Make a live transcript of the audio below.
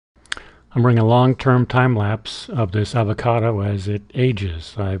I'm running a long-term time lapse of this avocado as it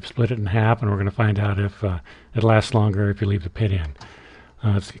ages. I've split it in half, and we're going to find out if it lasts longer if you leave the pit in.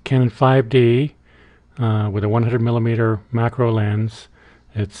 It's a Canon 5D with a 100 millimeter macro lens.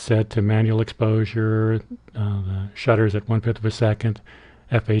 It's set to manual exposure. The shutter's at 1/5 of a second.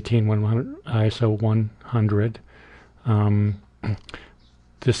 F18 100, ISO 100.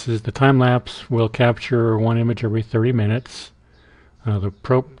 This is the time lapse. Will capture one image every 30 minutes. The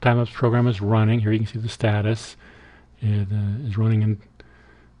time-lapse program is running. Here you can see the status. It is running in,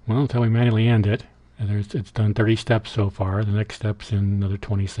 well, until we manually end it. It's done 30 steps so far. The next step's in another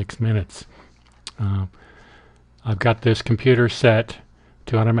 26 minutes. I've got this computer set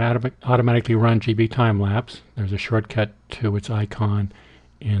to automatically run GBTimelapse. There's a shortcut to its icon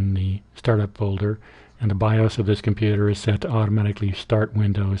in the startup folder, and the BIOS of this computer is set to automatically start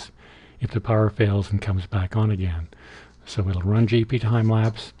Windows if the power fails and comes back on again. So it'll run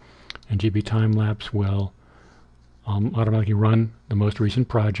GBTimelapse, and GBTimelapse will automatically run the most recent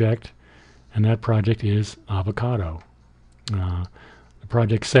project, and that project is Avacado. The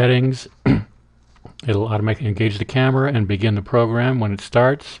project settings, it'll automatically engage the camera and begin the program when it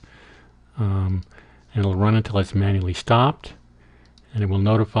starts. And it'll run until it's manually stopped, and it will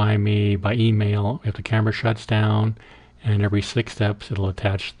notify me by email if the camera shuts down, and every 6 steps it'll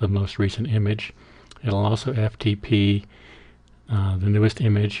attach the most recent image. It'll also FTP the newest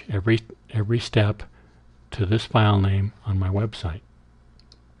image every step to this file name on my website.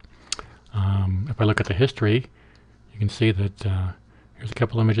 If I look at the history, you can see that here's a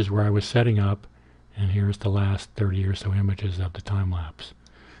couple images where I was setting up, and here's the last 30 or so images of the time lapse.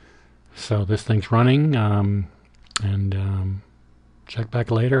 So this thing's running, and check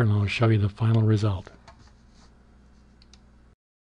back later and I'll show you the final result.